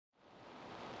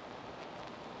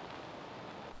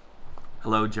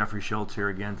Hello, Jeffrey Schultz here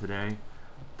again today.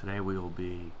 Today we will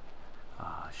be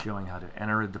showing how to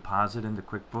enter a deposit into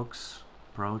QuickBooks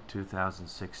Pro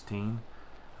 2016.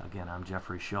 Again, I'm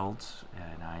Jeffrey Schultz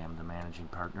and I am the managing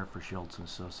partner for Schultz &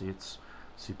 Associates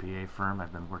CPA firm.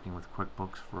 I've been working with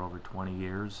QuickBooks for over 20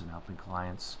 years and helping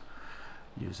clients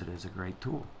use it as a great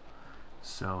tool.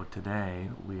 So today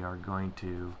we are going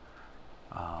to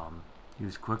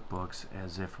use QuickBooks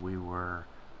as if we were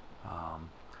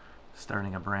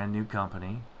starting a brand new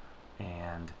company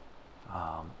and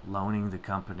loaning the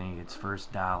company its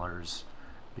first dollars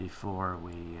before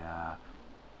we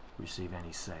receive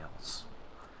any sales.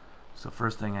 So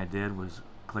first thing I did was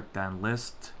clicked on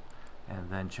list and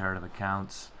then chart of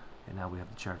accounts, and now we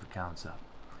have the chart of accounts up.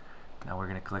 Now we're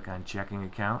going to click on checking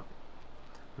account,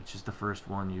 which is the first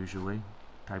one usually.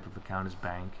 Type of account is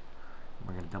bank.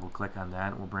 We're going to double click on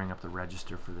that and we'll bring up the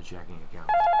register for the checking account.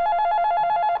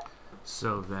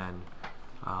 So then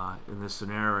in this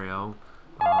scenario,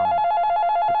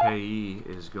 the payee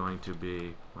is going to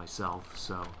be myself,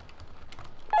 so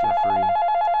Jeffrey,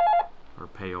 or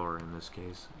payor in this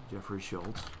case, Jeffrey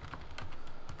Schultz.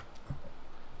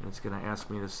 And it's going to ask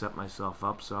me to set myself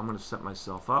up, so I'm going to set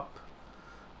myself up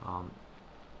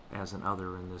as an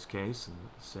other in this case and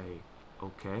say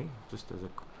OK, just as a,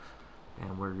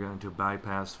 and we're going to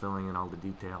bypass filling in all the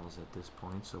details at this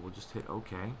point, so we'll just hit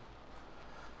OK.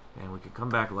 And we can come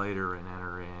back later and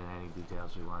enter in any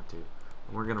details we want to.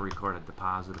 And we're going to record a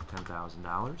deposit of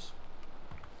 $10,000.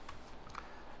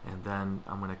 And then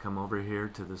I'm going to come over here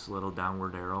to this little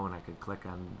downward arrow and I can click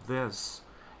on this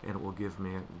and it will give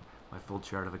me my full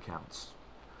chart of accounts.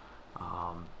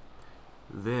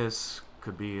 This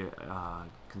could be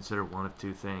considered one of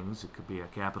two things. It could be a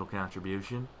capital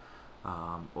contribution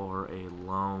or a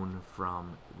loan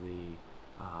from the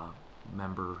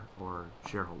member or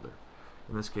shareholder.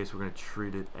 In this case, we're going to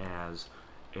treat it as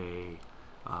a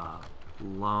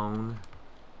loan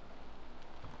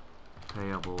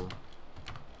payable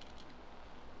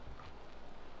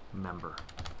member.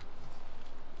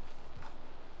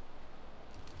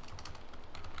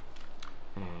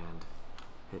 And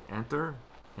hit enter,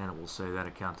 and it will say that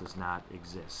account does not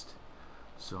exist.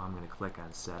 So I'm going to click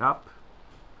on setup,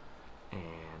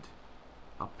 and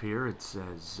up here it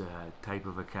says type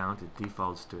of account. It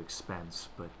defaults to expense,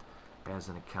 but as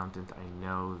an accountant, I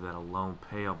know that a loan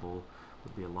payable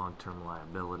would be a long-term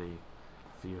liability.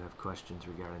 If you have questions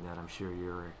regarding that, I'm sure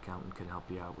your accountant can help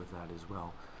you out with that as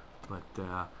well. But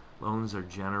loans are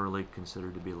generally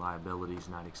considered to be liabilities,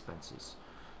 not expenses.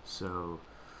 So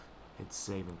hit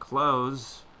save and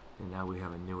close, and now we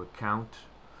have a new account.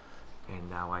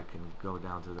 And now I can go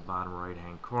down to the bottom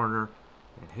right-hand corner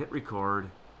and hit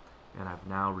record, and I've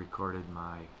now recorded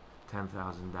my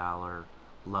 $10,000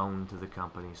 loan to the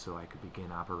company so I could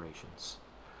begin operations.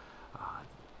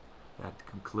 That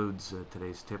concludes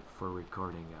today's tip for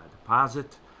recording a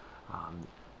deposit.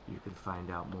 You can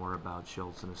find out more about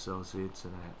Schultz & Associates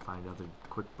and find other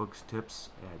QuickBooks tips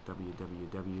at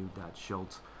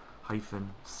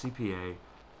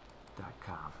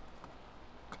www.schultz-cpa.com.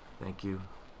 Thank you.